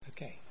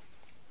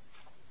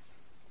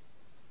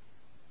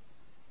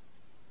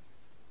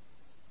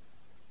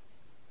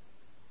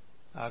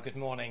Good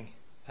morning.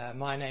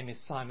 My name is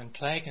Simon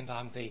Clegg and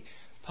I'm the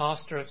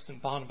pastor of St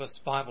Barnabas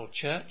Bible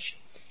Church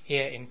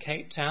here in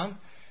Cape Town,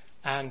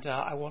 and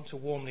I want to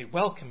warmly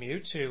welcome you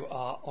to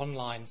our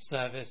online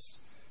service,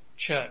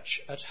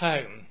 Church at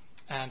Home.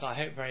 And I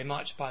hope very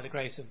much by the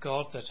grace of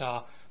God that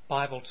our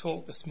Bible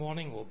talk this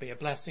morning will be a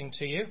blessing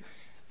to you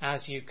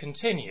as you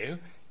continue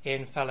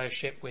in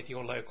fellowship with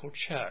your local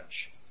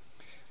church.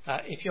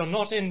 If you're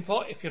not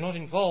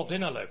involved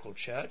in a local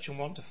church and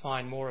want to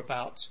find more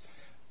about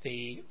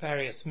the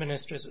various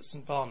ministries at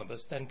St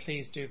Barnabas, then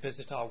please do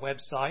visit our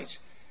website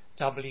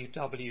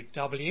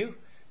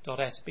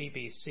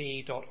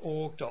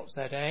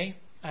www.sbbc.org.za,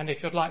 and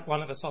if you'd like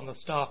one of us on the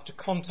staff to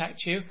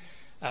contact you,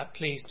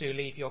 please do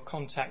leave your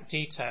contact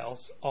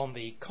details on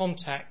the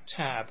contact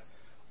tab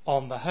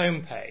on the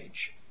home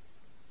page.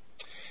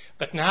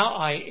 But now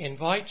I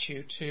invite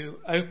you to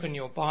open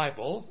your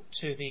Bible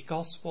to the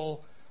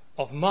Gospel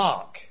of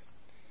Mark,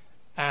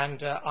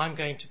 and I'm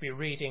going to be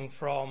reading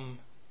from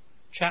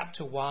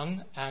chapter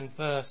 1 and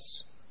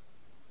verse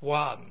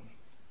 1.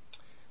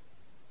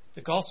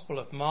 The Gospel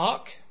of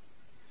Mark,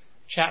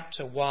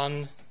 chapter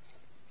 1,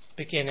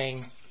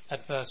 beginning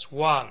at verse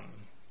 1.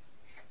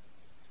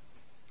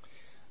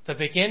 The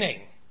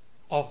beginning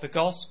of the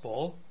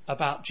Gospel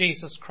about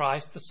Jesus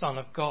Christ, the Son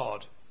of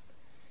God.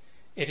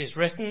 It is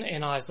written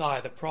in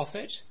Isaiah the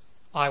prophet,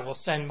 "I will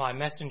send my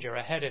messenger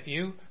ahead of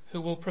you,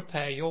 who will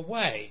prepare your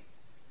way.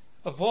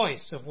 A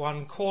voice of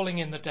one calling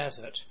in the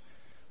desert,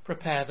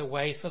 prepare the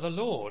way for the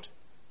Lord,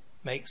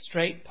 make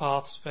straight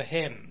paths for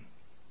him."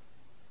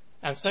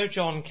 And so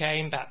John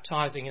came,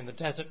 baptizing in the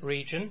desert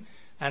region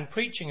and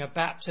preaching a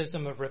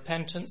baptism of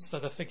repentance for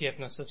the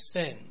forgiveness of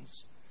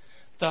sins.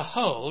 The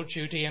whole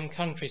Judean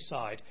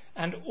countryside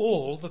and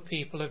all the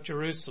people of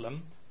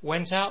Jerusalem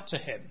went out to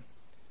him.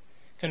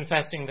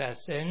 Confessing their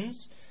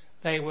sins,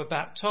 they were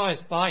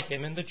baptized by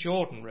him in the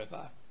Jordan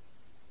River.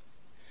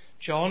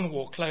 John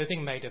wore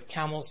clothing made of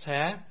camel's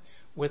hair,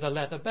 with a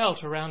leather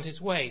belt around his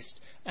waist,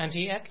 and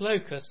he ate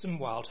locusts and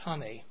wild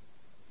honey.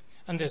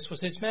 And this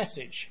was his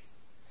message: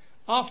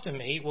 "After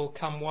me will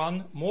come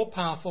one more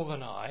powerful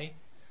than I,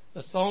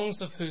 the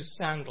thongs of whose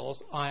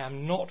sandals I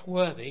am not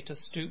worthy to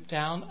stoop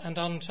down and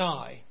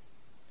untie.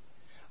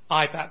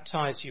 I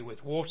baptize you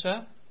with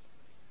water,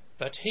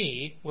 but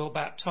he will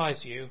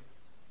baptize you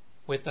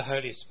with the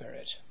Holy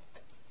Spirit."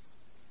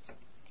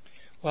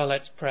 Well,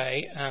 let's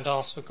pray and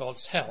ask for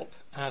God's help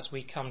as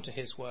we come to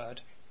his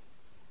word.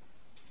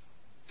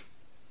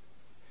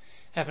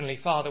 Heavenly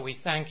Father, we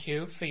thank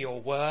you for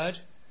your word,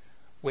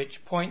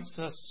 which points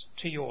us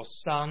to your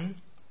Son,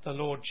 the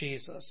Lord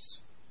Jesus.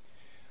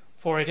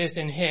 For it is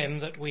in him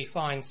that we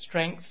find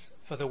strength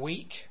for the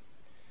weak,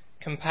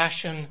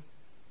 compassion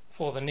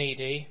for the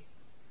needy,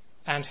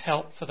 and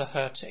help for the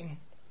hurting.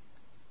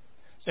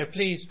 So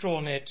please draw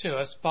near to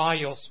us by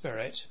your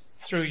Spirit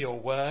through your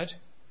word,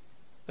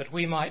 that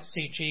we might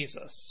see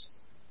Jesus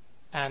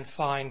and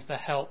find the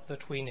help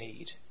that we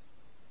need.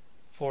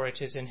 For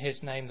it is in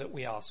his name that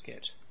we ask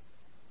it.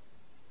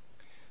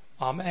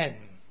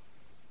 Amen.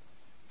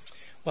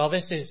 Well,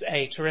 this is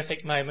a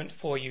terrific moment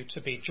for you to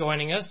be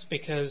joining us,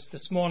 because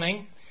this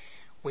morning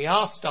we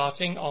are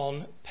starting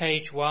on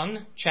page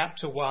 1,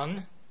 chapter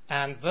 1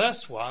 and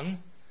verse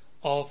 1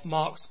 of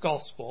Mark's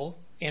Gospel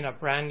in a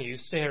brand new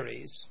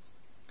series.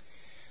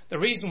 The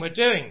reason we're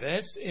doing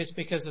this is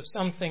because of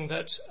something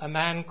that a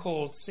man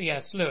called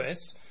C.S.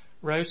 Lewis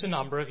wrote a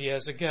number of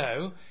years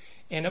ago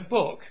in a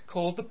book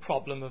called The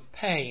Problem of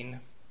Pain.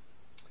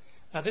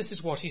 Now, this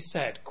is what he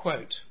said,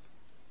 quote,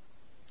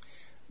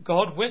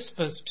 "God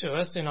whispers to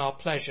us in our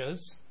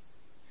pleasures,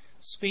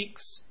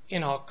 speaks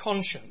in our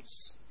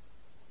conscience,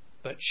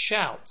 but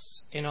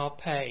shouts in our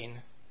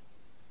pain.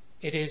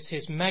 It is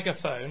his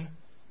megaphone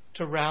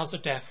to rouse a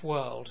deaf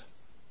world."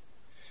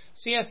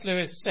 C.S.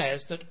 Lewis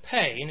says that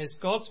pain is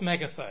God's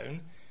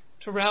megaphone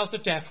to rouse a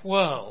deaf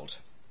world.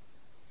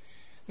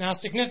 Now,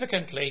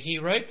 significantly, he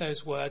wrote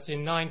those words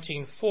in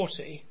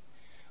 1940,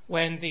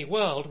 when the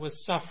world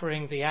was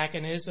suffering the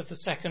agonies of the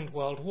Second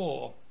World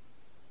War.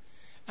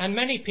 And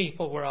many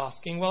people were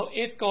asking, well,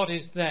 if God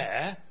is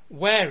there,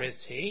 where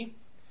is he?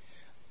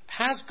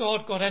 Has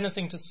God got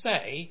anything to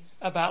say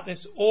about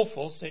this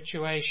awful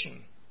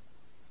situation?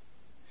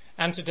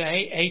 And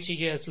today, 80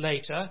 years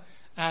later,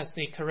 as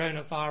the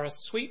coronavirus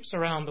sweeps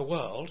around the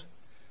world,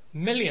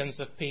 millions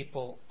of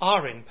people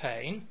are in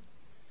pain.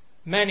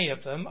 Many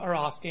of them are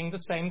asking the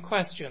same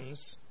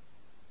questions.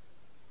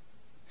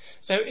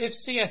 So if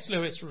C.S.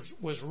 Lewis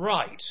was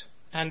right,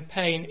 and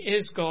pain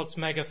is God's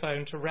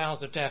megaphone to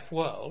rouse a deaf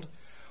world,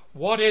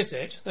 what is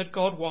it that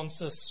God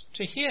wants us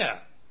to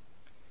hear?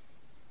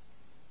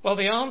 Well,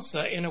 the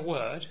answer, in a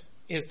word,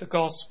 is the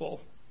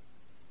gospel.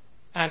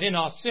 And in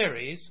our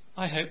series,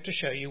 I hope to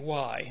show you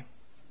why.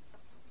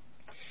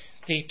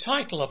 The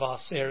title of our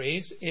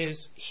series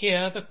is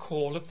Hear the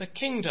Call of the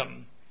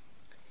Kingdom.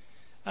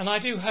 And I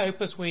do hope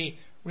as we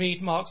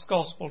read Mark's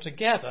Gospel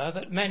together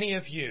that many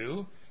of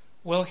you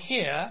will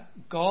hear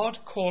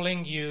God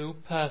calling you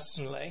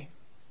personally.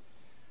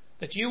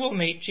 that you will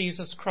meet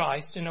Jesus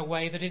Christ in a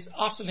way that is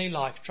utterly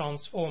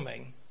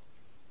life-transforming.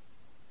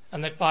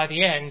 and that by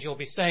the end you'll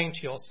be saying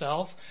to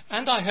yourself,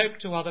 and I hope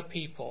to other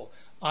people,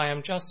 I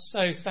am just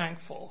so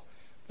thankful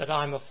that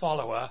I'm a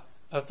follower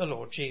of the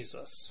Lord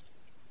Jesus.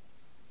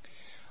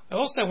 I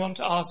also want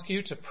to ask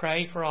you to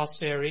pray for our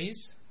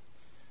series.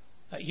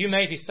 You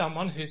may be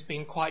someone who's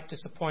been quite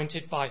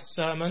disappointed by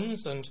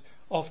sermons and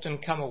often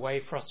come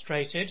away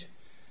frustrated.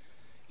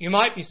 You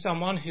might be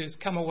someone who's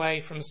come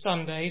away from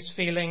Sundays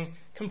feeling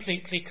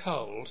completely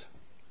cold.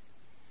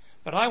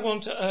 But I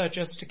want to urge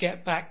us to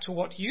get back to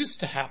what used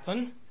to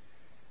happen,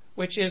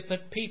 which is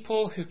that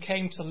people who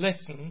came to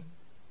listen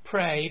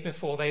pray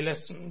before they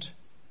listened.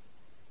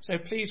 So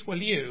please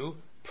will you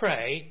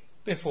pray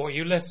before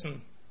you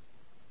listen.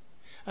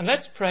 And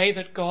let's pray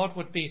that God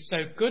would be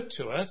so good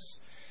to us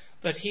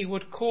that he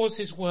would cause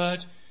his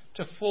word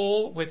to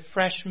fall with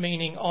fresh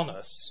meaning on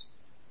us,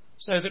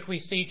 so that we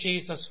see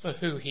Jesus for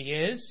who he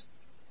is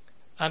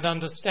and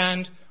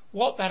understand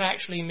what that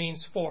actually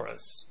means for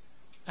us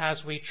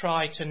as we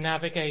try to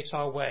navigate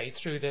our way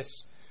through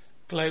this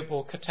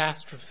global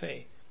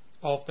catastrophe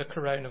of the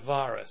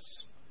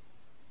coronavirus.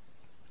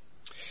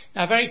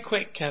 Now, very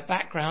quick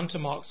background to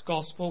Mark's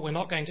Gospel. We're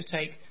not going to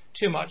take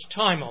too much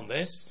time on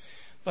this,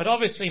 but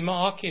obviously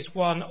Mark is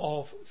one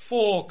of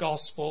 4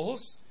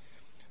 Gospels,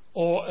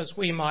 or as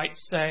we might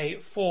say,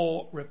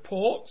 4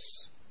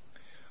 reports,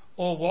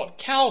 or what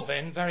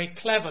Calvin very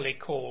cleverly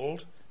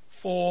called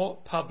 4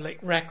 public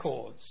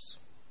records.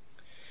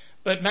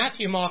 But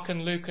Matthew, Mark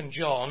and Luke and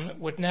John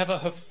would never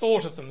have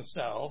thought of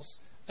themselves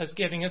as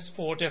giving us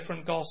 4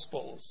 different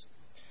Gospels.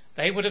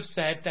 They would have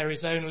said there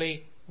is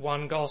only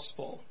one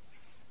Gospel.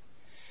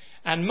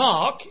 And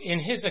Mark, in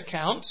his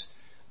account,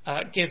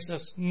 gives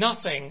us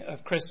nothing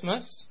of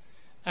Christmas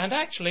and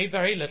actually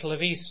very little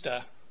of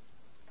Easter.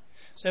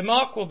 So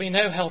Mark will be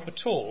no help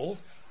at all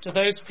to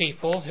those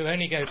people who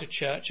only go to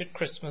church at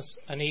Christmas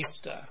and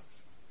Easter.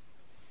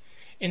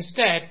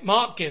 Instead,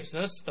 Mark gives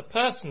us the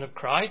person of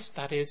Christ,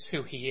 that is,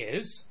 who he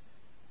is,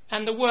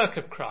 and the work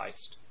of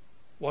Christ,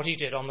 what he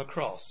did on the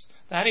cross.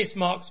 That is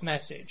Mark's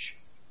message.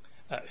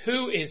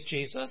 Who is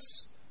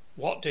Jesus?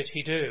 What did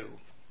he do?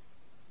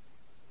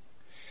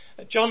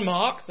 John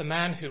Mark, the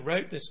man who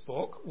wrote this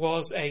book,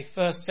 was a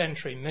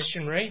first-century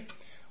missionary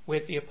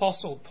with the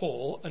Apostle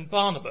Paul and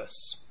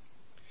Barnabas.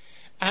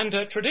 And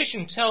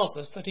tradition tells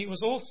us that he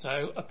was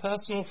also a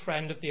personal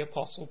friend of the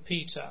Apostle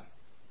Peter.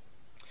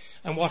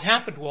 And what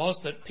happened was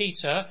that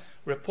Peter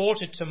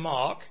reported to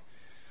Mark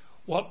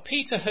what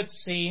Peter had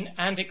seen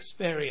and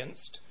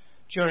experienced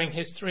during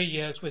his 3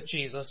 years with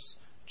Jesus,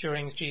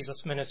 during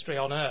Jesus' ministry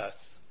on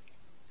earth.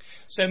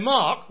 So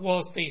Mark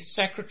was the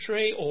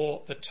secretary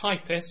or the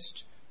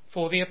typist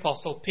for the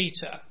Apostle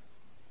Peter.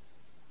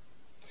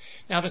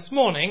 Now this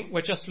morning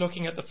we're just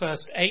looking at the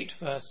first 8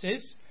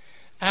 verses,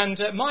 and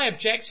my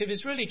objective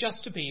is really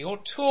just to be your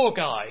tour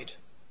guide.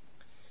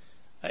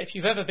 If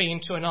you've ever been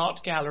to an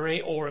art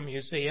gallery or a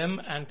museum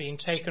and been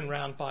taken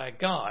round by a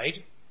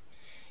guide,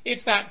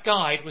 if that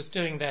guide was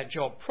doing their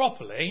job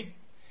properly,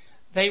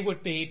 they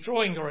would be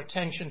drawing your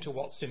attention to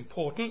what's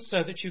important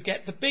so that you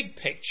get the big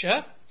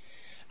picture,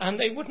 and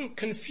they wouldn't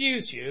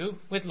confuse you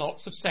with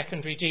lots of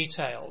secondary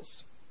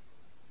details.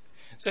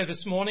 So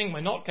this morning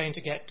we're not going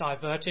to get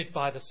diverted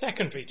by the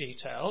secondary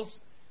details,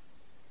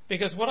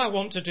 because what I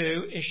want to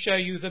do is show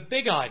you the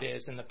big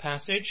ideas in the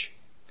passage,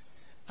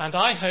 and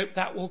I hope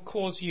that will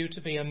cause you to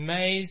be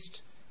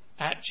amazed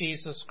at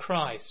Jesus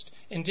Christ.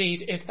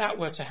 Indeed, if that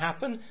were to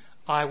happen,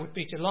 I would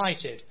be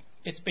delighted.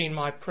 It's been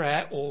my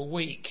prayer all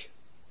week.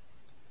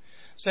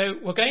 So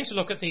we're going to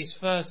look at these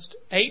first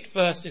 8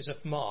 verses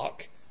of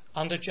Mark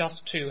under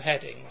just 2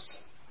 headings.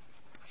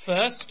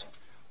 First,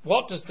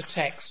 what does the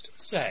text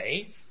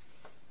say?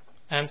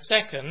 And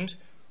second,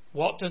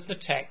 what does the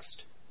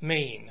text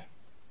mean?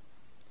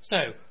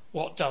 So,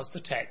 what does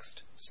the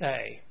text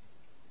say?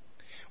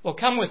 Well,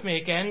 come with me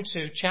again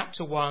to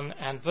chapter 1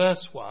 and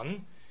verse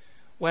 1,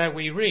 where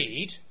we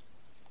read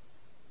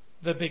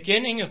the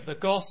beginning of the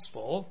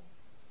gospel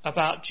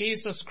about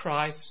Jesus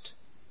Christ,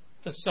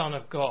 the Son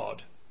of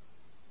God.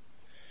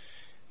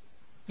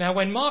 Now,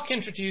 when Mark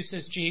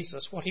introduces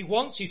Jesus, what he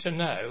wants you to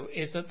know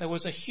is that there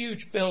was a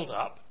huge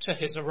build-up to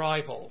his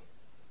arrival.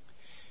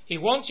 He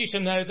wants you to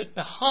know that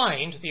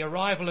behind the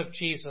arrival of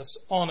Jesus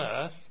on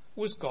earth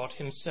was God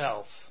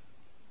himself.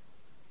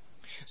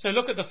 So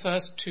look at the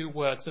first 2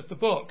 words of the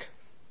book.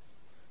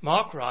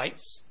 Mark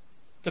writes,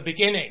 the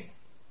beginning.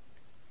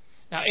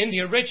 Now in the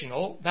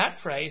original, that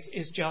phrase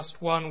is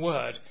just one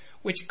word,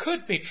 which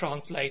could be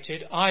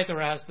translated either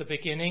as the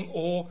beginning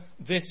or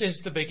this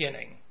is the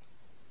beginning.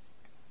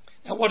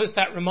 Now what does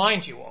that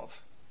remind you of?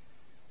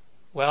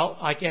 Well,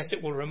 I guess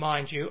it will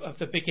remind you of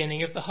the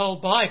beginning of the whole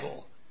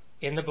Bible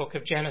in the book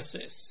of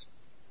Genesis.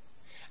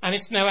 And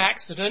it's no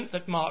accident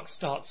that Mark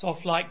starts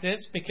off like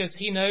this, because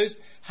he knows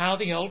how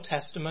the Old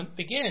Testament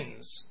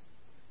begins.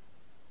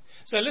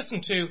 So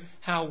listen to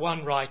how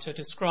one writer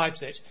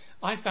describes it.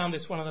 I found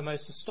this one of the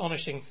most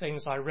astonishing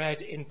things I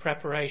read in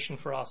preparation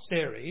for our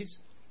series.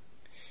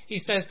 He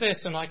says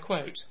this, and I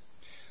quote,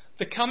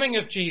 "The coming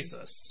of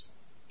Jesus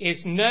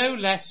is no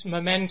less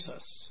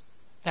momentous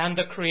than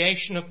the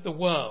creation of the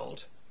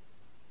world,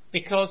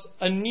 because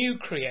a new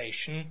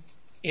creation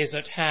is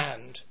at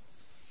hand.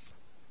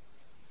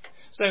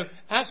 So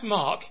as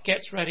Mark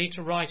gets ready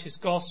to write his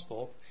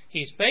gospel,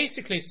 he's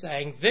basically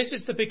saying this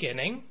is the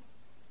beginning.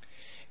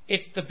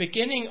 It's the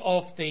beginning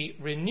of the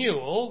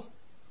renewal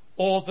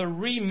or the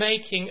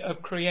remaking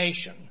of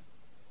creation,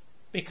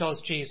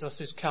 because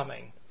Jesus is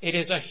coming. It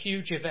is a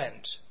huge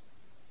event.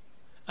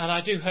 And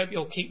I do hope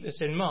you'll keep this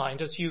in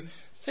mind as you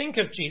think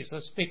of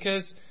Jesus,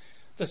 because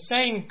the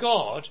same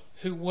God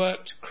who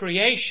worked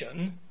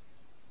creation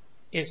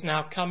is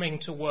now coming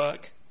to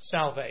work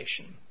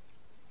salvation.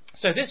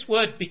 So this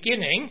word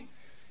beginning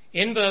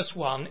in verse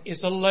 1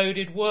 is a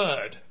loaded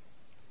word.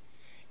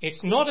 It's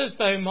not as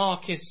though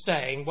Mark is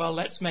saying, well,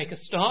 let's make a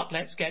start,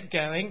 let's get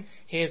going,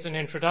 here's an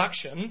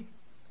introduction.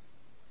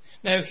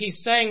 No,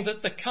 he's saying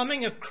that the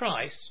coming of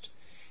Christ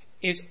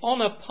is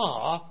on a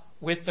par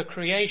with the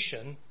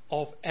creation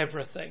of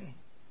everything.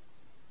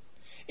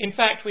 In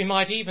fact, we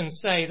might even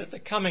say that the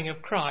coming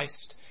of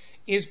Christ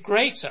is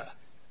greater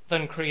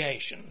than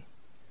creation,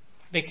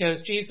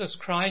 because Jesus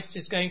Christ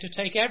is going to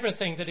take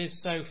everything that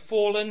is so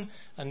fallen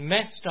and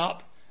messed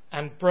up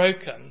and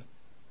broken,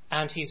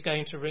 and he's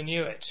going to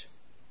renew it.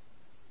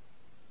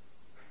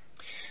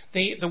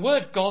 The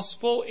word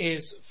gospel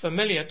is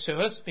familiar to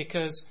us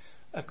because,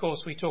 of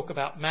course, we talk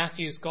about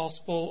Matthew's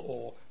gospel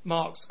or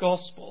Mark's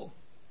gospel.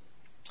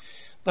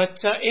 But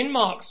in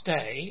Mark's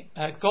day,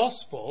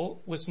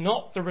 gospel was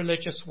not the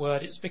religious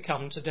word it's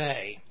become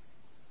today.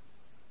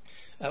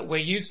 We're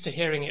used to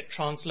hearing it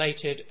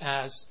translated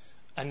as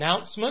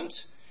announcement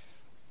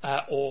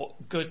or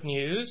good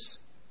news,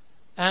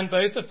 and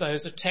both of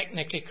those are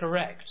technically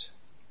correct.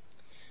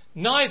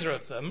 Neither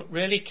of them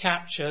really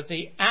capture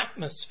the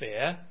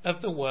atmosphere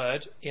of the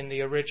word in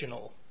the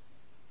original.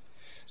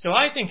 So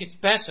I think it's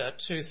better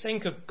to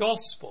think of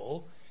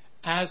gospel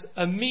as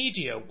a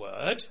media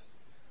word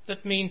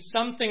that means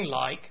something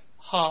like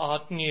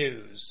hard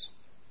news.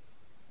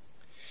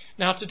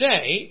 Now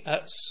today,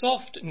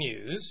 soft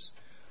news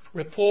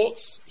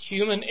reports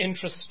human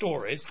interest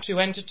stories to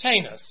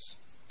entertain us.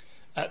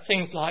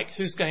 Things like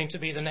who's going to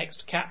be the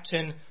next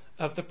captain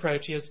of the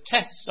Proteas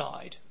test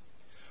side,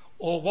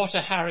 or what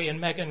are Harry and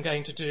Meghan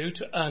going to do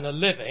to earn a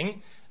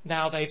living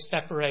now they've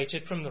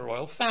separated from the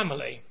royal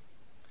family,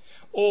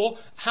 or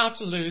how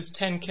to lose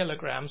 10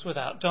 kilograms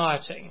without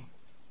dieting.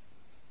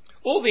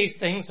 All these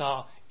things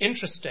are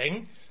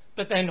interesting,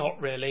 but they're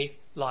not really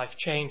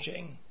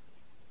life-changing.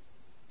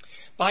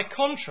 By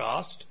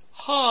contrast,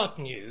 hard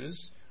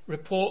news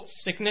reports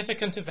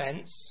significant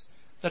events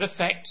that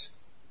affect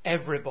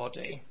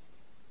everybody.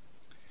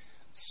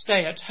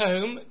 Stay at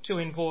home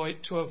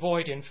to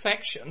avoid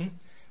infection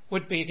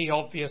would be the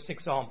obvious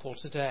example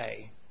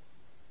today.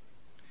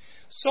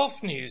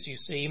 Soft news, you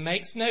see,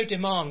 makes no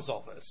demands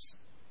of us,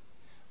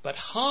 but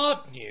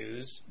hard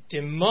news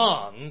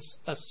demands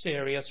a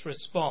serious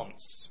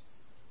response.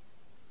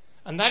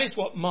 And that is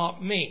what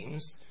Mark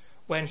means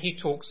when he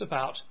talks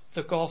about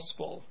the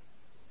gospel.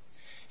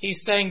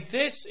 He's saying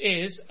this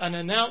is an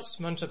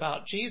announcement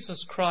about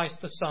Jesus Christ,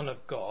 the Son of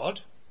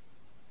God.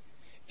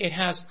 It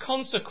has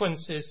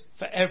consequences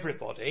for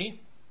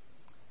everybody.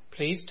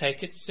 Please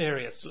take it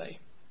seriously.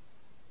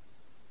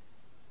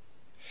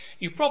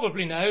 You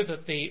probably know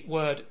that the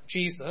word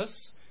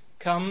Jesus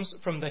comes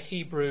from the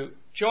Hebrew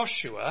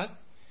Joshua,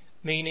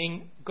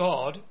 meaning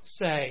God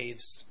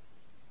saves.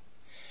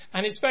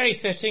 And it's very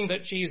fitting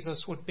that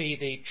Jesus would be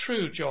the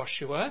true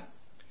Joshua,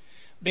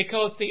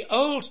 because the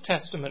Old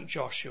Testament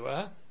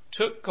Joshua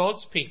took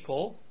God's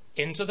people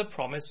into the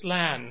promised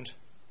land.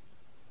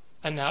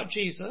 And now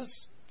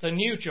Jesus, the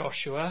new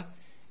Joshua,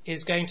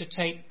 is going to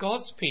take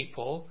God's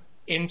people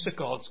into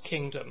God's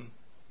kingdom.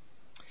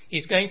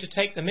 He's going to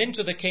take them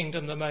into the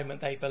kingdom the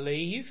moment they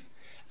believe,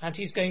 and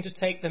he's going to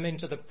take them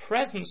into the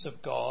presence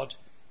of God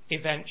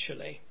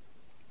eventually.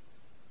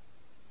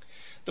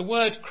 The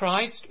word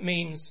Christ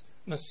means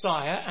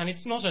Messiah, and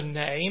it's not a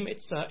name,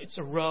 it's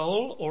a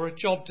role or a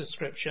job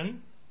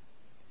description.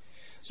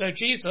 So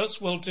Jesus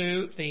will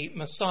do the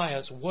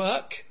Messiah's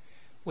work,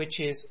 which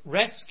is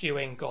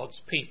rescuing God's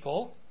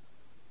people,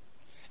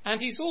 and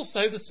he's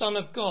also the Son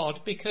of God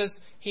because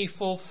he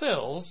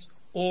fulfills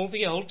all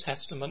the Old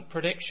Testament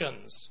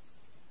predictions.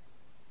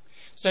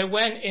 So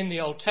when in the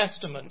Old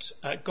Testament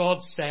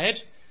God said,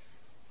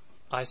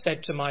 I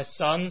said to my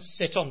son,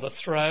 sit on the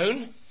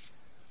throne,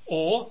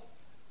 or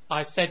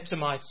I said to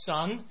my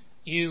son,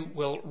 you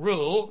will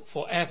rule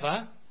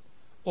forever,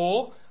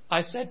 or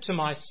I said to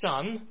my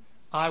son,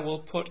 I will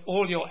put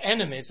all your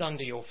enemies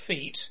under your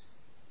feet,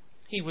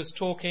 he was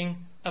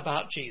talking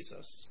about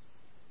Jesus.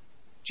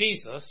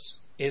 Jesus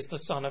is the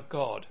Son of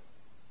God.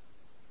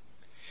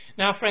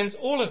 Now, friends,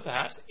 all of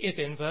that is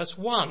in verse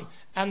 1,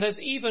 and there's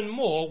even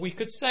more we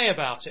could say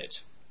about it.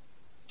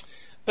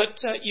 But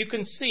you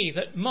can see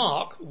that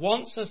Mark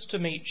wants us to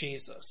meet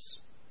Jesus,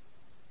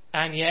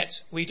 and yet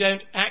we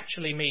don't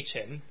actually meet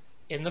him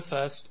in the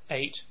first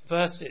 8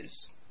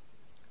 verses.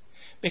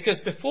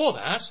 Because before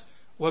that,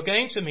 we're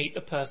going to meet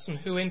the person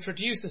who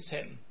introduces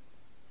him,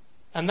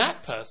 and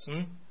that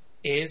person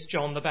is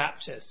John the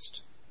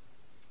Baptist.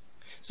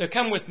 So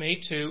come with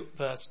me to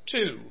verse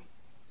 2.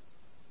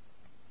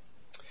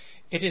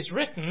 It is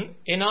written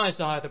in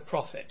Isaiah the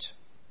prophet,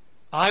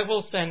 I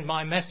will send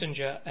my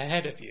messenger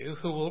ahead of you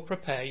who will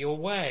prepare your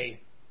way.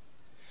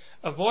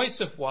 A voice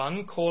of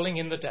one calling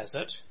in the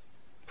desert,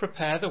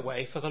 prepare the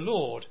way for the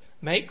Lord,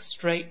 make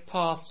straight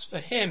paths for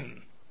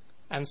him.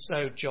 And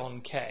so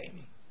John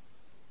came.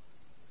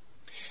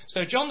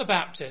 So John the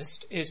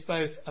Baptist is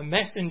both a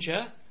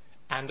messenger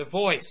and a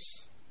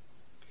voice.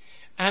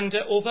 And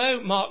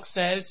although Mark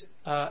says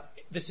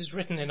this is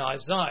written in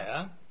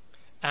Isaiah,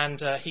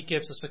 and he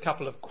gives us a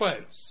couple of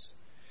quotes,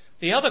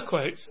 the other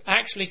quotes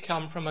actually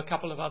come from a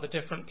couple of other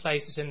different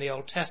places in the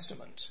Old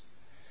Testament.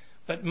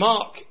 But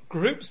Mark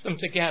groups them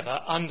together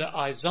under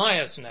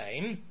Isaiah's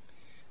name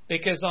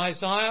because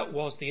Isaiah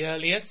was the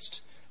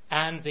earliest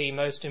and the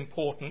most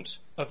important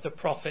of the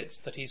prophets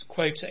that he's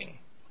quoting.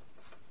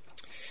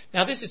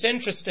 Now this is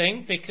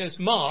interesting because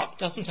Mark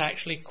doesn't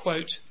actually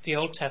quote the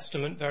Old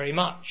Testament very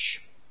much.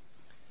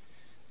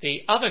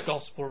 The other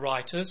gospel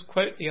writers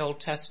quote the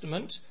Old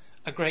Testament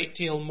a great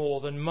deal more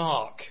than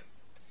Mark.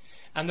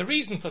 And the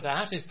reason for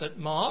that is that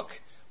Mark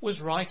was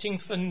writing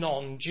for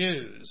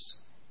non-Jews.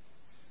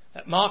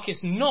 Mark is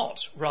not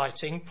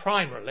writing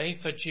primarily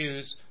for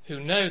Jews who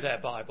know their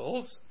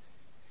Bibles.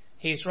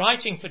 He's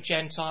writing for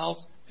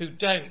Gentiles who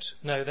don't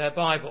know their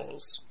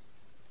Bibles.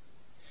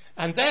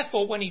 And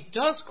therefore, when he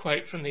does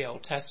quote from the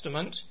Old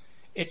Testament,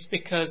 it's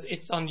because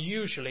it's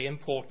unusually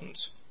important.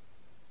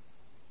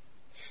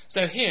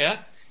 So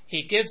here,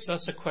 he gives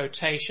us a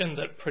quotation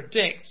that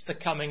predicts the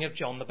coming of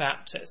John the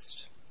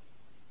Baptist.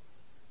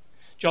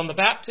 John the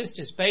Baptist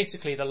is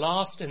basically the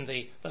last in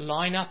the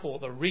lineup or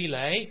the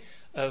relay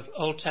of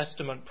Old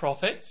Testament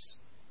prophets.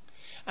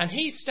 And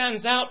he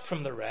stands out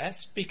from the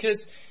rest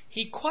because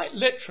he quite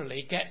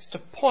literally gets to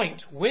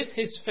point with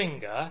his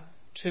finger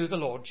to the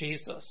Lord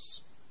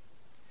Jesus.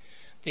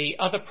 The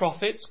other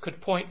prophets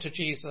could point to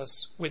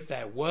Jesus with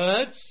their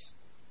words,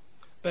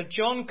 but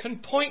John can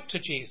point to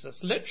Jesus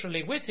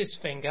literally with his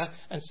finger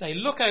and say,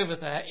 look over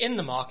there in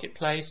the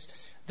marketplace,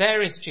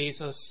 there is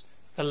Jesus,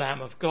 the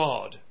Lamb of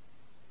God.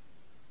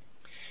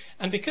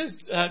 And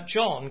because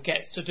John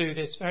gets to do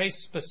this very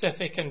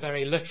specific and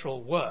very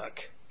literal work,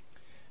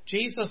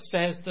 Jesus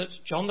says that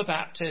John the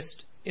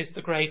Baptist is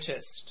the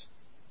greatest.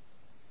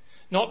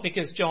 Not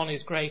because John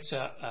is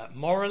greater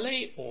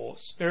morally or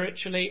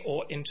spiritually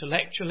or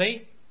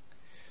intellectually,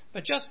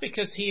 but just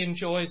because he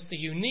enjoys the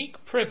unique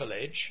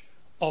privilege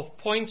of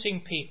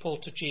pointing people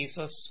to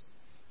Jesus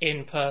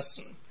in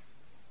person.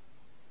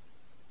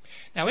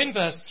 Now in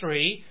verse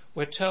 3,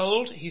 we're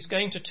told he's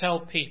going to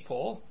tell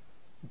people,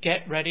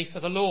 get ready for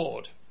the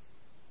Lord.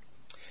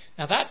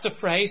 Now that's a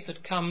phrase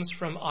that comes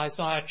from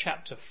Isaiah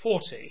chapter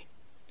 40.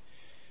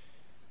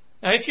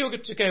 Now if you were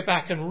to go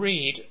back and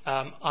read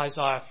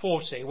Isaiah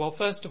 40, well,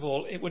 first of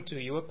all, it would do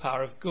you a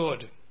power of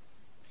good.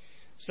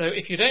 So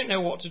if you don't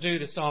know what to do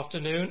this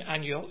afternoon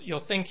and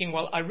you're thinking,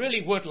 well, I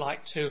really would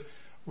like to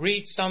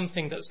read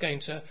something that's going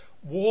to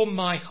warm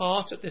my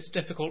heart at this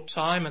difficult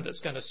time and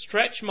that's going to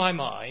stretch my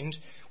mind,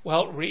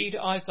 well, read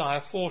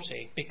Isaiah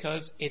 40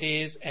 because it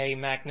is a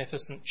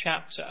magnificent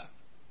chapter.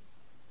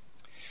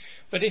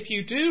 But if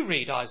you do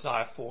read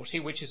Isaiah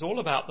 40, which is all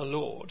about the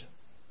Lord,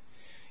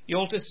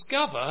 you'll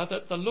discover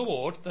that the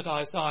Lord that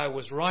Isaiah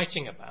was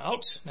writing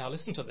about, now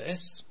listen to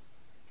this,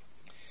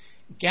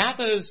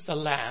 gathers the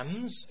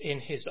lambs in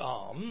his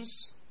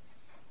arms,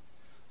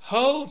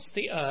 holds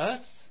the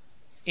earth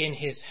in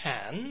his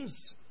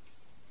hands,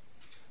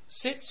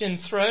 sits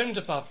enthroned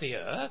above the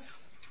earth,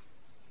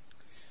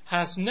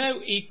 has no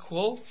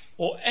equal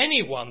or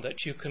anyone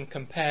that you can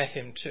compare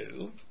him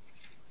to.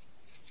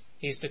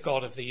 He's the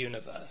God of the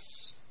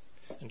universe.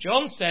 And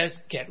John says,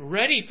 get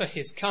ready for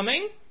his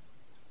coming,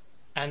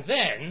 and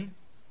then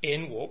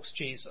in walks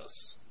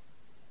Jesus.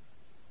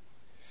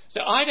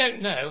 So I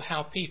don't know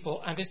how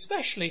people, and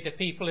especially the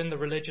people in the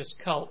religious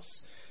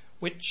cults,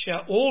 which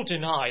all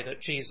deny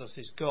that Jesus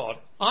is God,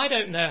 I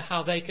don't know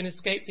how they can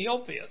escape the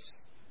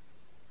obvious.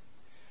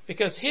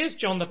 Because here's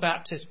John the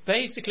Baptist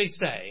basically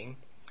saying,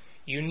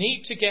 you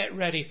need to get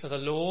ready for the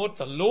Lord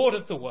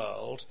of the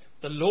world,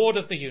 the Lord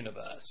of the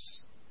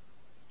universe.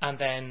 And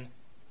then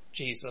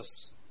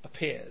Jesus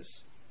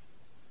appears.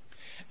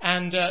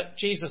 And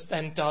Jesus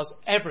then does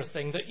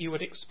everything that you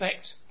would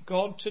expect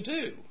God to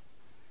do.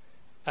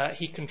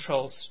 He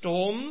controls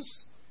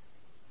storms,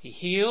 he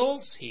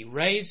heals, he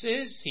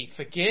raises, he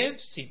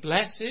forgives, he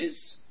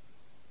blesses.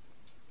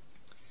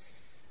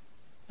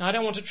 Now, I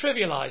don't want to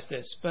trivialize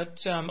this, but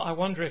I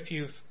wonder if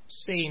you've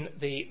seen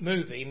the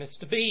movie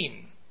Mr.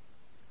 Bean.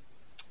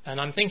 And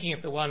I'm thinking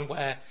of the one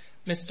where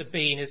Mr.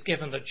 Bean is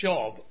given the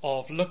job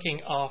of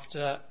looking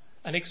after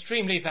an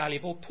extremely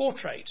valuable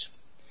portrait.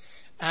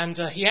 And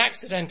he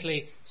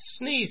accidentally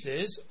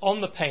sneezes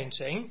on the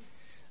painting,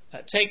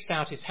 takes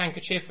out his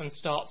handkerchief and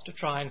starts to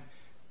try and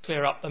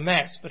clear up the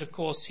mess. But of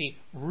course he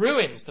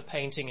ruins the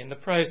painting in the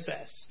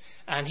process.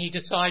 And he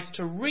decides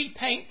to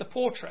repaint the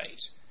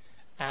portrait.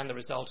 And the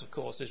result, of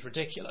course, is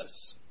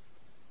ridiculous.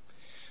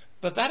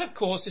 But that, of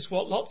course, is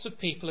what lots of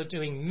people are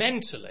doing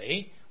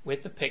mentally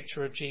with the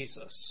picture of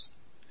Jesus.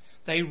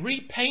 they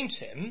repaint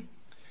him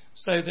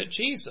so that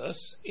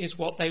Jesus is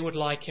what they would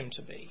like him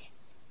to be.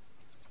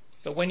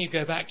 But when you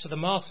go back to the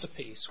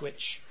masterpiece,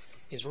 which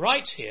is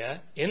right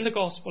here in the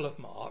Gospel of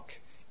Mark,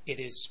 it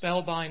is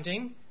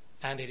spellbinding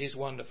and it is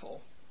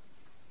wonderful.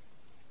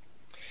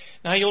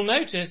 Now you'll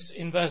notice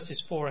in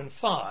verses 4 and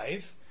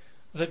 5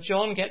 that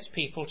John gets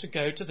people to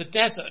go to the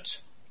desert.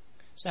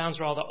 Sounds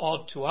rather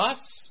odd to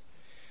us,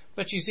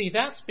 but you see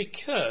that's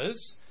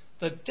because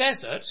the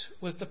desert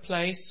was the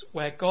place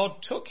where God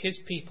took his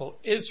people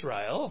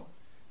Israel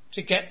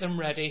to get them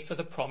ready for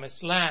the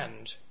promised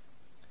land.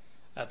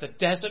 The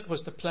desert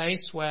was the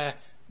place where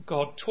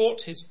God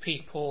taught his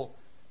people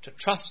to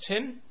trust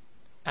him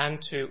and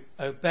to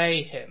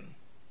obey him.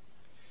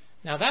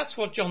 Now that's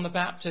what John the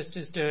Baptist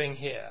is doing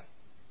here.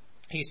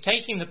 He's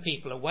taking the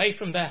people away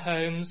from their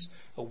homes,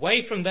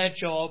 away from their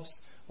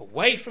jobs,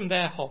 away from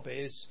their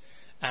hobbies,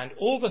 and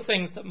all the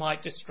things that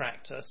might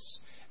distract us.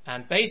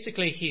 And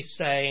basically he's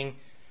saying,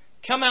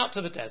 come out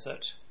to the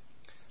desert,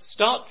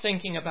 start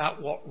thinking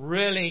about what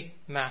really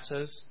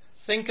matters,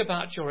 think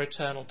about your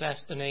eternal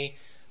destiny,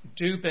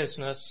 do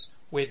business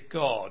with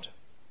God.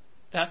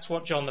 That's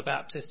what John the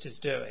Baptist is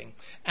doing.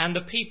 And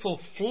the people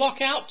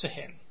flock out to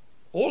him,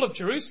 all of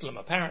Jerusalem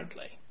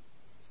apparently.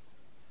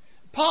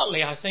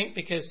 Partly, I think,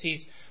 because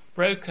he's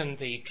broken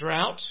the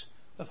drought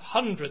of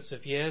hundreds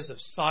of years of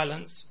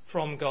silence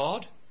from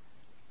God.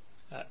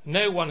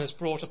 No one has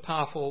brought a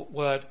powerful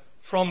word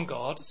from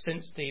God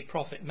since the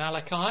prophet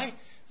Malachi,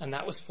 and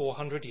that was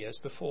 400 years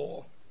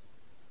before.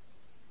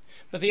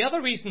 But the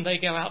other reason they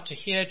go out to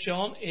hear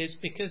John is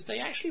because they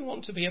actually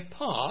want to be a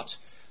part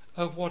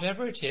of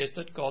whatever it is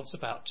that God's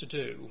about to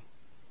do.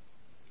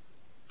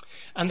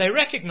 And they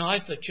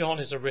recognize that John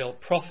is a real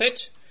prophet,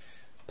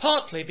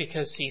 partly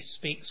because he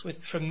speaks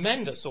with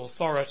tremendous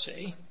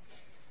authority,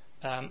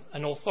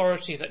 an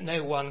authority that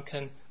no one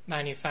can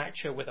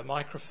manufacture with a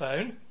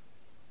microphone.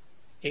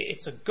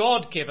 It's a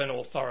God-given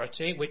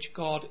authority which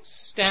God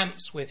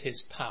stamps with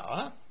his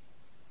power.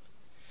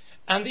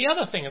 And the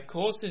other thing, of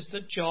course, is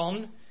that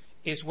John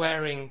is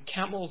wearing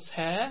camel's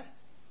hair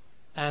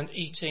and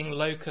eating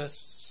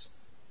locusts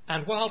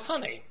and wild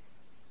honey.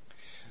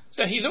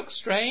 So he looks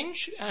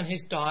strange, and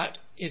his diet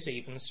is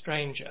even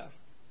stranger.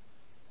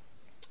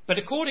 But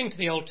according to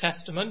the Old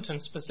Testament, and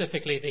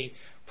specifically the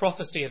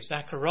prophecy of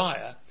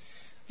Zechariah,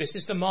 this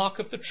is the mark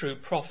of the true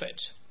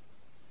prophet.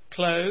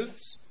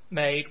 Clothes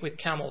made with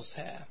camel's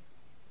hair.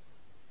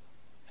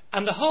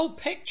 And the whole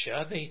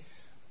picture,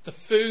 the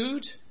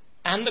food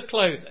and the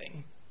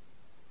clothing,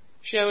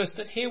 show us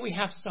that here we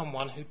have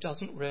someone who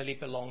doesn't really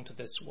belong to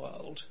this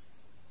world.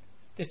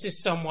 This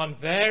is someone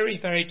very,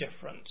 very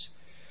different.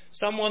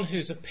 Someone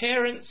whose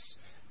appearance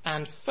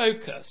and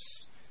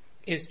focus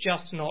is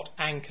just not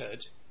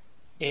anchored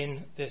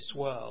in this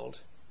world.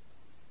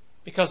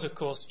 Because, of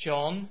course,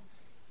 John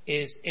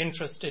is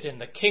interested in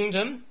the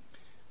kingdom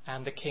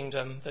and the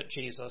kingdom that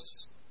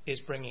Jesus is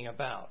bringing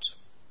about.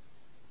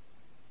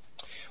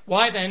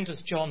 Why then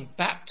does John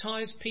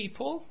baptize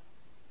people?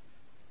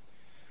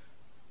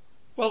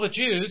 Well, the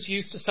Jews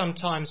used to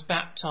sometimes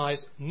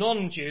baptize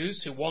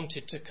non-Jews who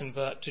wanted to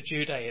convert to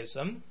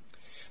Judaism,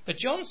 but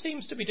John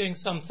seems to be doing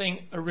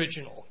something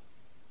original.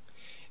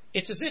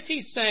 It's as if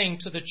he's saying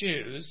to the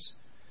Jews,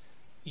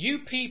 you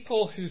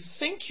people who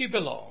think you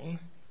belong,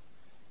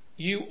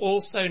 you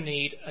also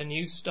need a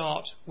new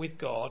start with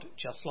God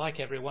just like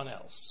everyone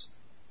else.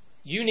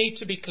 You need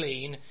to be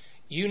clean,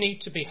 you need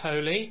to be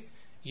holy,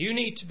 you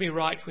need to be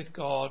right with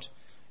God,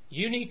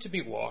 you need to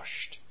be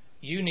washed,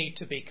 you need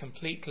to be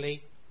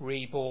completely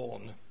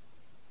reborn.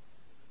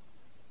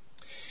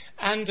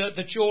 And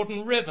the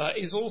Jordan River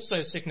is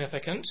also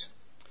significant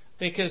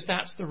because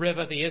that's the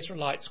river the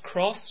Israelites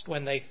crossed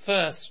when they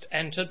first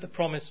entered the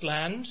Promised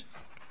Land.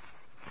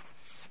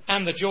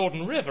 And the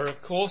Jordan River,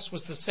 of course,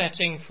 was the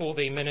setting for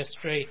the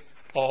ministry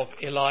of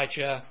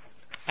Elijah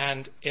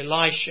and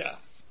Elisha.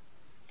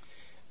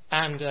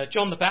 And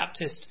John the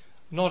Baptist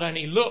not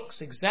only looks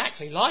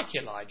exactly like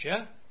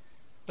Elijah,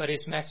 but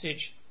his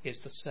message is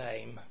the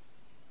same.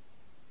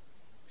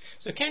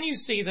 So can you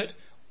see that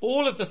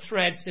all of the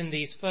threads in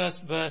these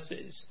first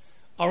verses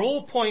are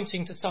all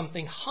pointing to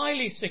something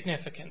highly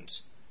significant?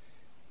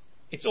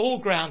 It's all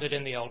grounded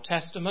in the Old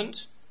Testament,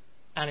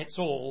 and it's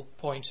all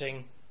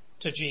pointing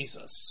to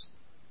Jesus.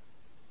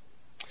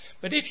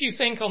 But if you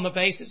think on the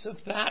basis of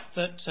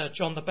that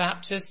John the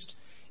Baptist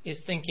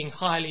is thinking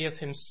highly of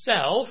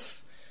himself,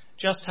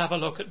 just have a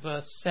look at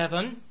verse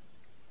 7.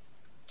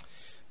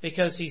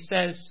 Because he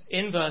says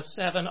in verse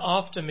 7,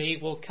 after me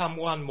will come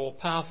one more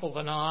powerful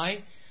than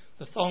I,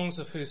 the thongs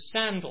of whose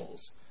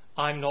sandals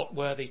I'm not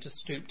worthy to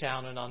stoop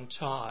down and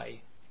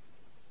untie.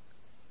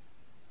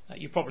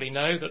 You probably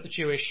know that the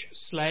Jewish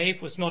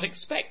slave was not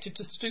expected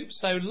to stoop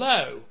so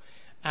low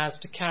as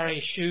to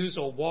carry shoes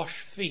or wash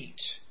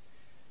feet.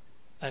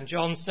 And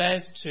John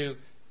says to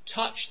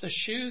touch the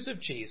shoes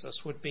of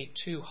Jesus would be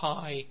too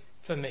high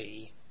for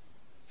me.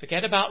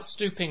 Forget about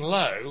stooping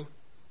low.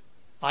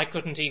 I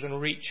couldn't even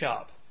reach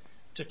up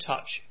to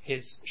touch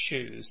his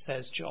shoes,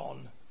 says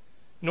John.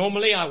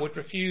 Normally I would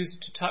refuse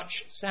to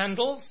touch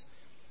sandals,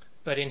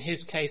 but in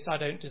his case I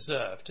don't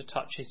deserve to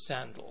touch his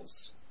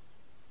sandals.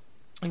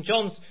 And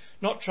John's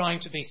not trying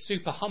to be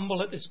super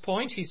humble at this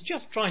point. He's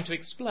just trying to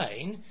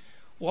explain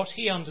what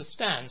he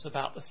understands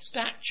about the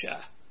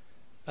stature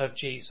of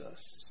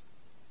Jesus.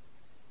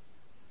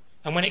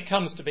 And when it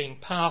comes to being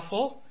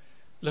powerful,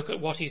 look at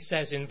what he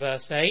says in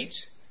verse 8.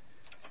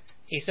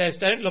 He says,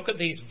 don't look at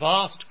these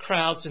vast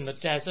crowds in the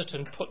desert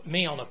and put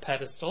me on a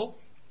pedestal,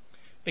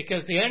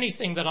 because the only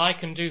thing that I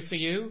can do for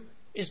you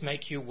is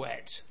make you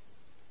wet.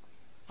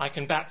 I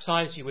can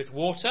baptize you with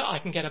water, I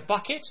can get a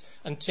bucket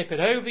and tip it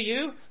over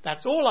you,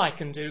 that's all I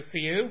can do for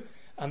you,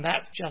 and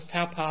that's just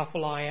how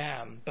powerful I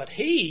am. But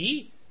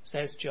he,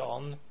 says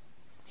John,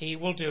 he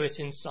will do it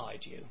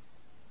inside you.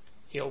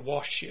 He'll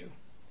wash you.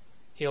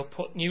 He'll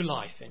put new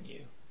life in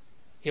you.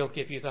 He'll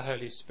give you the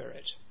Holy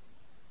Spirit.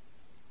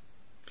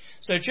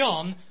 So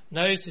John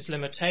knows his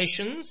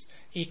limitations.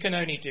 He can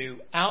only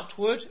do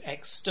outward,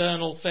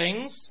 external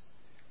things.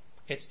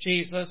 It's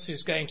Jesus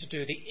who's going to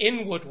do the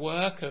inward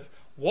work of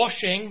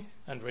washing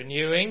and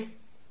renewing.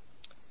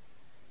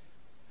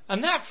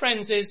 And that,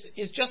 friends,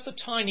 is just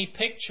a tiny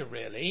picture,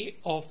 really,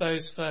 of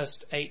those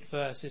first 8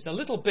 verses, a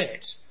little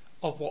bit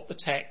of what the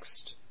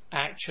text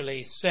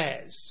actually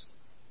says.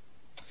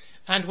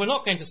 And we're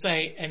not going to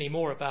say any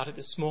more about it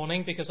this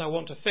morning because I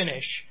want to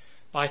finish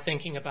by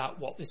thinking about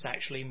what this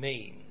actually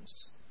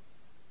means.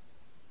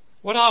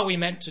 What are we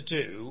meant to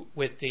do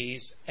with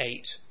these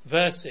 8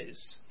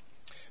 verses?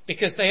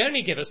 Because they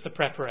only give us the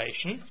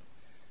preparation.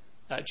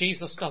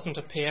 Jesus doesn't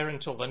appear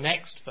until the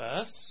next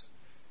verse.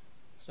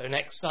 So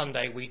next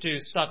Sunday we do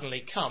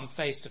suddenly come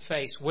face to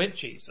face with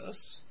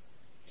Jesus.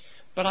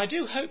 But I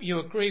do hope you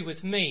agree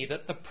with me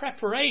that the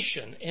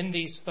preparation in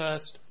these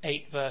first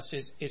 8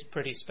 verses is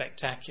pretty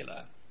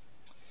spectacular.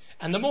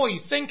 And the more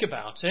you think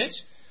about it,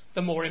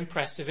 the more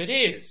impressive it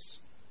is.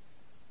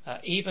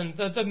 Even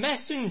the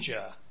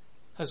messenger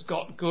has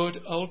got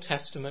good Old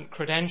Testament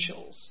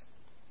credentials.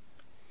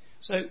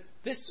 So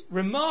this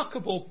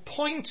remarkable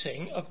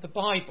pointing of the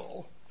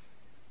Bible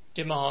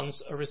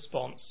demands a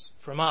response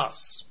from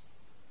us.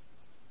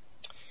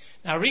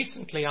 Now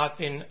recently I've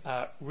been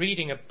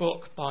reading a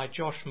book by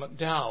Josh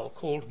McDowell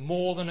called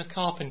More Than a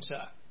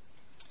Carpenter.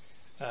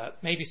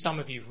 Maybe some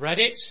of you've read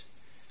it.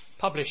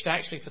 Published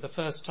actually for the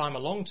first time a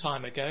long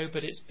time ago,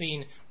 but it's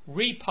been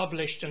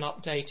republished and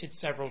updated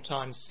several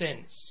times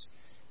since.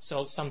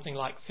 Sold something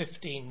like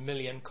 15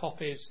 million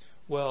copies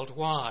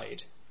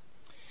worldwide.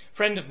 A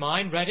friend of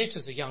mine read it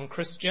as a young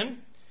Christian,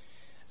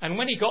 and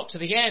when he got to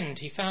the end,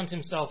 he found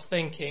himself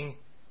thinking,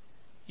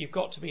 you've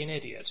got to be an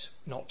idiot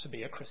not to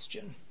be a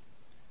Christian,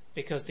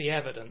 because the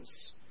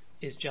evidence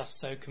is just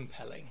so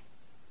compelling.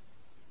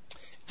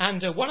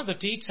 And one of the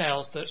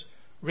details that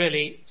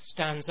really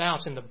stands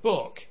out in the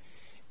book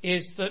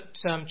is that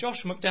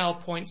Josh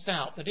McDowell points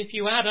out that if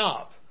you add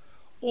up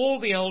all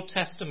the Old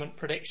Testament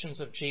predictions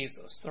of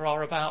Jesus, there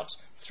are about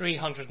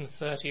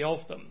 330 of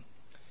them.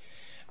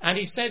 And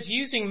he says,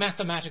 using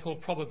mathematical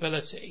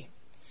probability,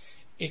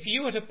 if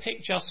you were to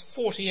pick just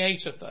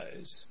 48 of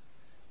those,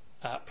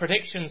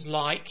 predictions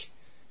like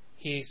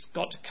he's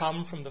got to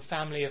come from the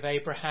family of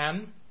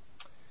Abraham,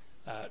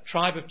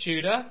 tribe of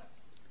Judah,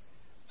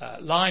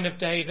 line of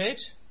David,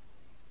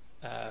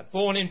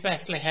 born in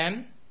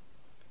Bethlehem,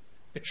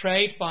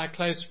 betrayed by a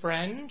close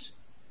friend,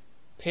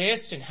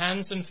 pierced in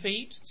hands and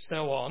feet,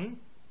 so on.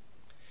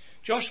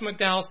 Josh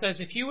McDowell says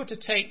if you were to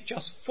take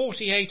just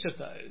 48 of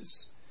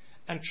those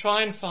and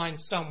try and find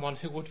someone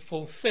who would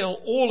fulfill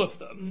all of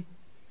them,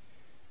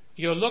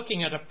 you're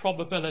looking at a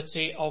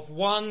probability of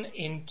 1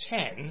 in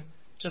 10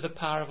 to the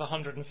power of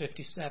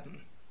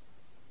 157.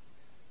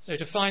 So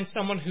to find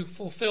someone who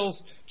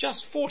fulfills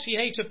just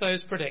 48 of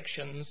those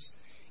predictions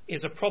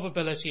is a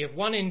probability of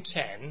 1 in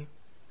 10,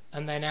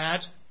 and then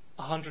add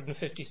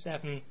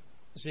 157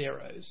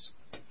 zeros.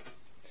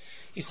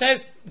 He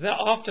says that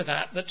after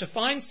that to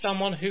find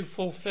someone who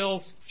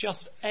fulfills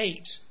just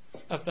 8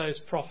 of those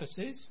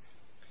prophecies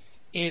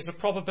is a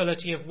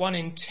probability of 1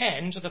 in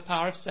 10 to the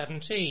power of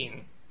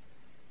 17.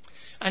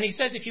 And he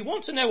says if you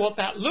want to know what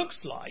that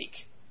looks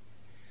like,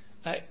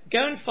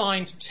 go and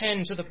find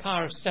 10 to the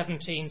power of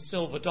 17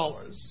 silver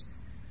dollars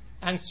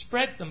and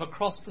spread them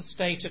across the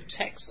state of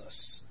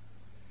Texas.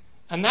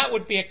 And that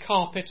would be a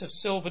carpet of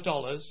silver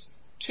dollars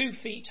 2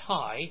 feet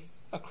high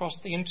across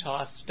the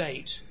entire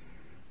state.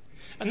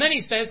 And then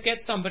he says get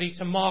somebody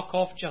to mark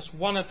off just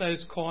one of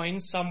those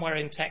coins somewhere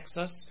in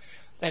Texas,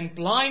 then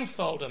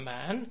blindfold a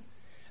man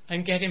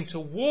and get him to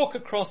walk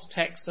across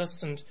Texas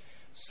and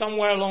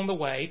somewhere along the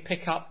way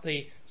pick up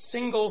the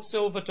single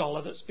silver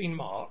dollar that's been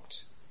marked.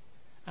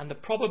 And the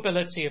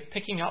probability of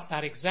picking up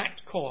that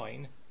exact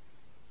coin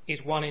is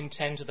 1 in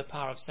 10 to the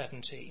power of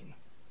 17.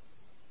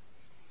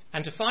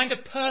 And to find a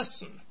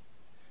person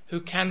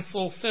who can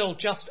fulfill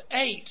just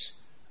 8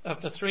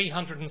 of the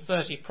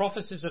 330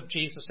 prophecies of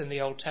Jesus in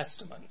the Old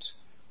Testament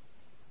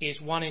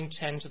is 1 in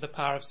 10 to the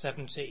power of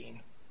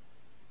 17.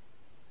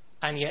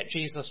 And yet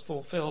Jesus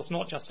fulfills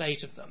not just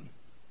 8 of them,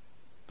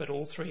 but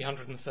all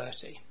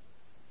 330.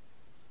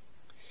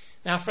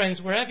 Now,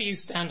 friends, wherever you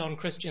stand on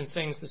Christian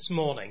things this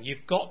morning,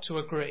 you've got to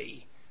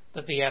agree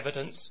that the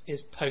evidence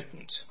is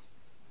potent.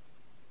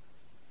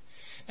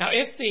 Now,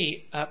 if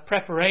the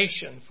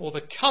preparation for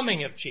the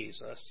coming of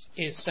Jesus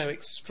is so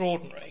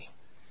extraordinary,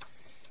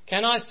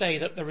 can I say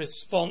that the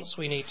response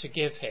we need to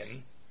give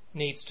him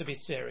needs to be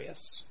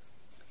serious?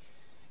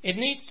 It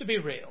needs to be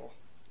real,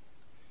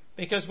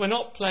 because we're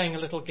not playing a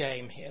little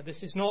game here.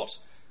 This is not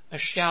a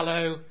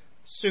shallow,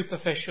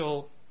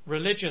 superficial,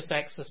 religious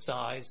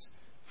exercise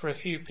for a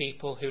few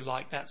people who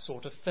like that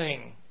sort of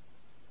thing.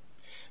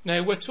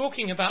 No, we're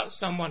talking about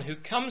someone who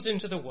comes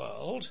into the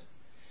world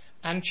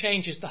and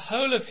changes the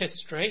whole of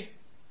history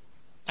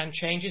and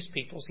changes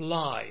people's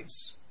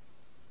lives.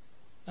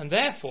 And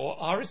therefore,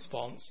 our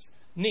response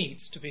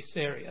needs to be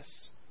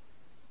serious.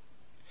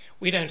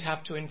 We don't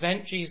have to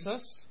invent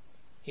Jesus.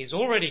 He's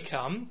already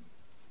come.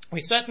 We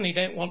certainly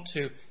don't want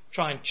to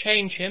try and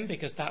change him,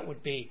 because that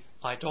would be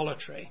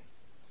idolatry.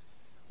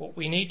 What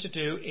we need to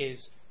do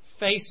is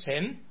face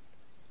him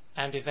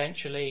and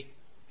eventually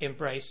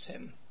embrace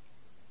him.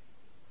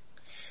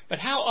 But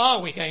how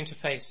are we going to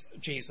face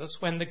Jesus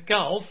when the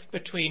gulf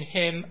between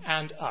him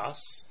and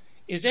us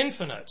is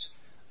infinite?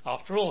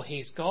 After all,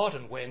 he's God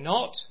and we're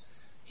not.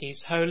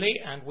 He's holy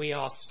and we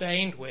are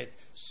stained with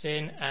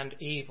sin and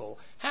evil.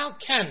 How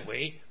can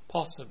we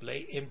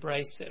possibly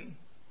embrace him?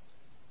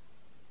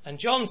 And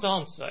John's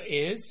answer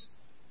is,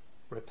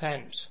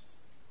 repent.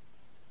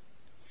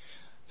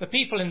 For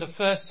people in the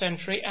first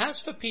century,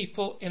 as for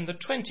people in the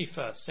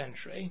 21st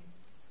century,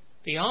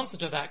 the answer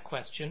to that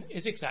question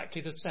is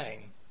exactly the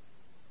same.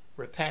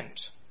 Repent.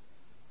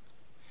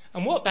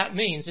 And what that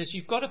means is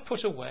you've got to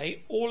put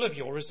away all of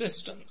your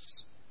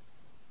resistance.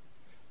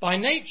 By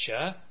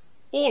nature,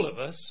 all of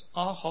us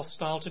are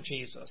hostile to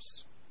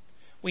Jesus.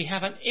 We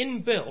have an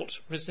inbuilt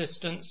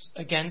resistance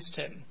against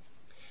him.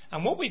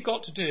 And what we've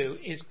got to do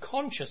is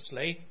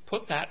consciously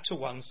put that to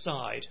one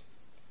side.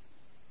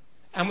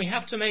 And we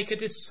have to make a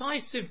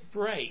decisive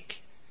break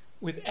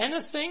with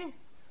anything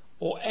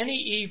or any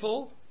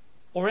evil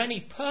or any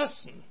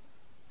person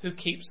who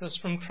keeps us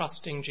from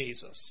trusting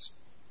Jesus.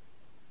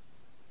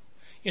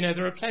 You know,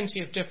 there are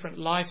plenty of different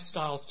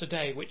lifestyles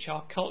today which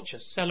our culture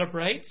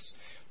celebrates,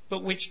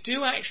 but which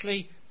do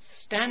actually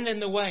stand in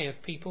the way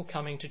of people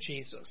coming to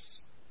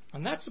Jesus.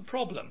 And that's a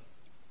problem.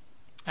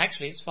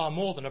 Actually, it's far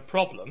more than a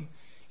problem.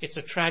 It's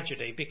a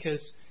tragedy,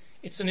 because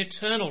it's an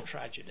eternal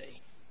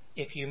tragedy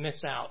if you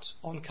miss out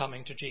on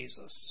coming to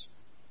Jesus.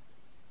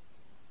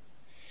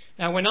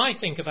 Now, when I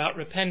think about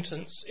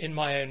repentance in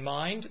my own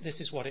mind, this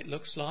is what it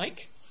looks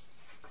like.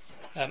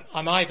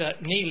 I'm either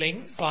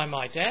kneeling by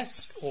my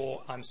desk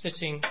or I'm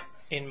sitting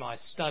in my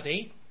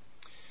study,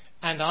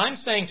 and I'm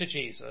saying to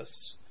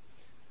Jesus,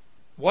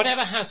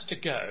 whatever has to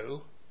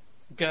go,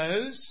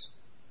 goes.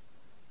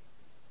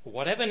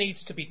 Whatever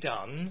needs to be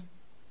done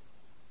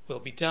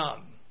will be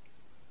done.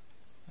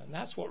 And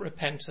that's what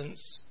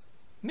repentance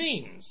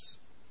means.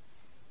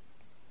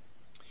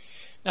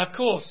 Now, of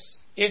course,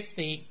 if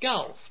the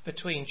gulf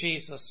between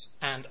Jesus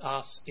and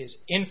us is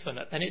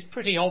infinite, then it's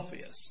pretty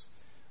obvious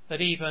that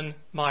even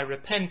my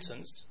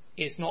repentance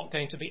is not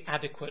going to be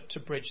adequate to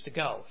bridge the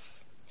gulf.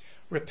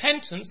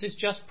 Repentance is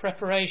just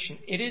preparation.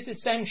 It is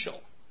essential.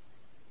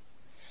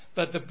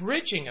 But the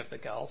bridging of the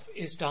gulf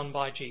is done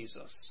by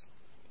Jesus.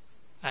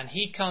 And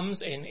he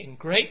comes in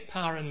great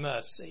power and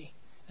mercy,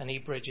 and he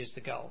bridges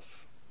the gulf.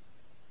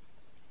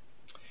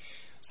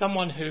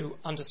 Someone who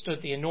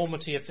understood the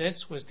enormity of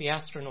this was the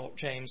astronaut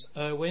James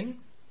Irwin.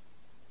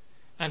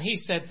 And he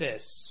said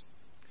this.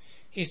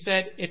 He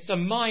said, "It's a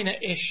minor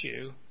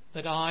issue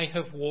that I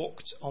have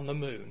walked on the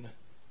moon.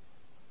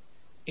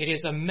 It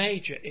is a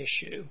major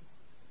issue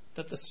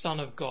that the Son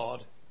of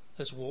God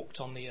has walked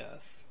on the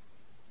earth."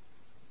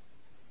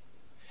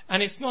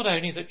 And it's not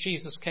only that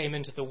Jesus came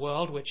into the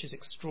world, which is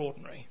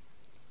extraordinary,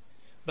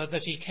 but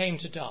that he came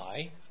to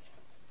die,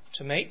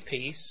 to make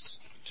peace,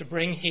 to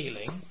bring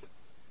healing,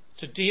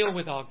 to deal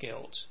with our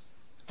guilt,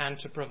 and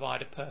to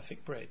provide a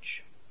perfect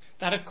bridge.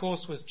 That, of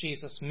course, was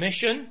Jesus'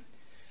 mission,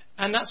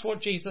 and that's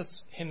what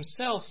Jesus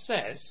himself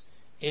says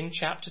in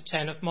chapter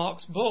 10 of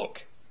Mark's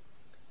book.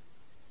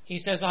 He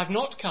says, "I've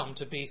not come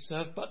to be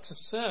served, but to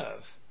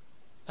serve,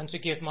 and to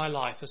give my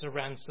life as a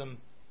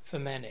ransom for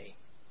many."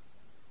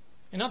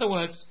 In other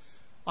words,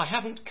 I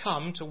haven't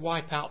come to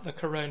wipe out the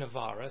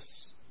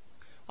coronavirus.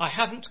 I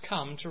haven't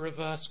come to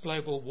reverse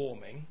global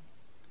warming.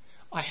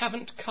 I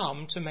haven't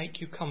come to make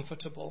you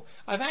comfortable.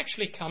 I've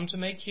actually come to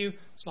make you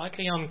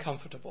slightly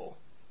uncomfortable,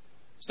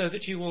 so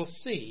that you will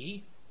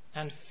see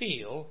and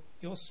feel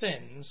your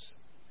sins,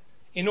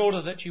 in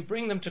order that you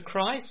bring them to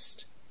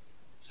Christ,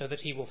 so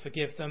that he will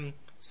forgive them,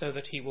 so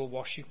that he will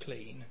wash you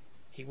clean.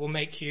 He will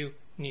make you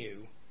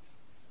new.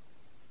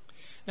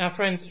 Now,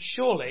 friends,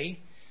 surely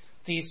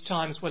these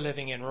times we're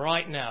living in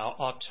right now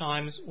are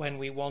times when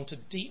we want a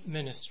deep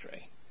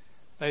ministry,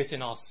 both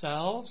in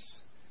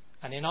ourselves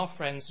and in our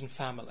friends and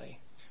family.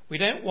 We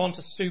don't want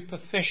a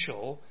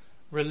superficial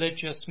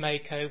religious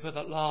makeover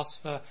that lasts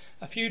for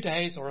a few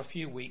days or a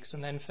few weeks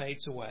and then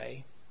fades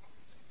away.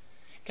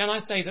 Can I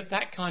say that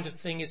that kind of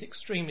thing is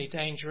extremely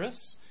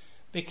dangerous,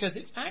 because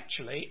it's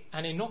actually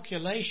an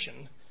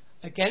inoculation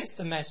against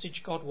the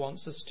message God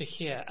wants us to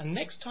hear. And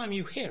next time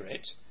you hear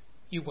it,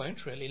 you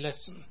won't really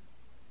listen.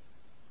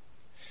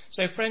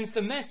 So friends,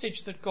 the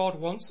message that God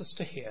wants us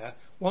to hear,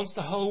 wants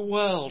the whole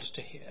world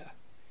to hear,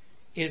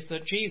 is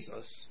that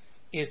Jesus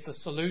is the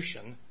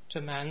solution to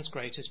man's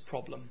greatest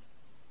problem.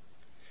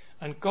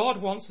 And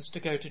God wants us to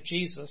go to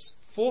Jesus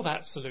for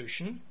that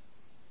solution,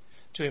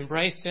 to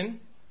embrace him,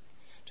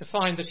 to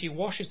find that he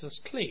washes us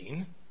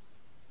clean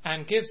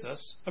and gives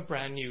us a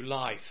brand new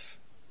life.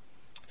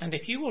 And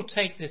if you will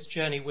take this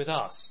journey with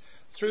us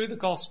through the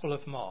Gospel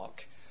of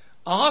Mark,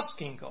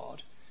 asking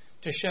God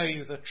to show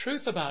you the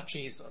truth about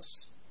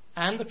Jesus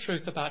and the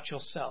truth about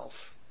yourself,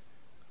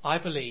 I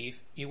believe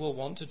you will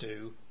want to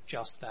do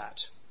just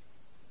that.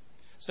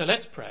 So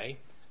let's pray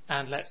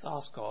and let's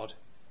ask God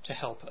to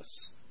help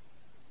us.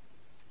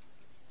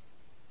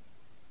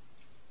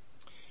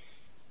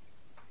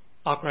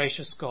 Our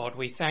gracious God,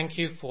 we thank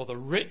you for the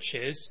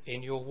riches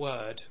in your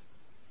word.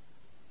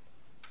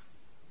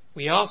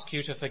 We ask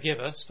you to forgive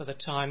us for the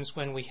times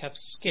when we have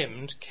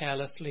skimmed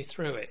carelessly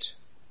through it.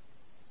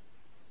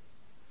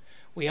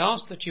 We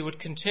ask that you would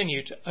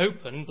continue to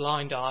open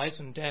blind eyes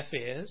and deaf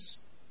ears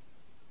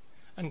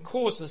and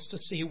cause us to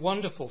see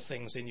wonderful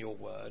things in your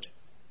word.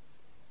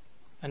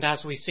 And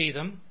as we see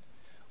them,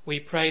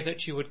 we pray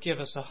that you would give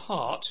us a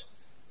heart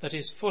that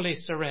is fully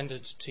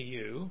surrendered to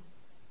you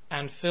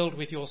and filled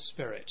with your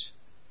Spirit,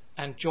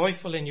 and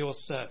joyful in your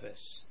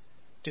service,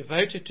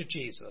 devoted to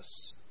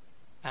Jesus,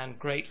 and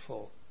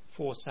grateful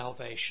for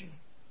salvation.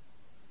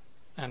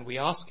 And we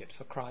ask it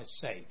for Christ's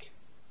sake.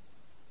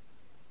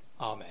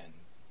 Amen.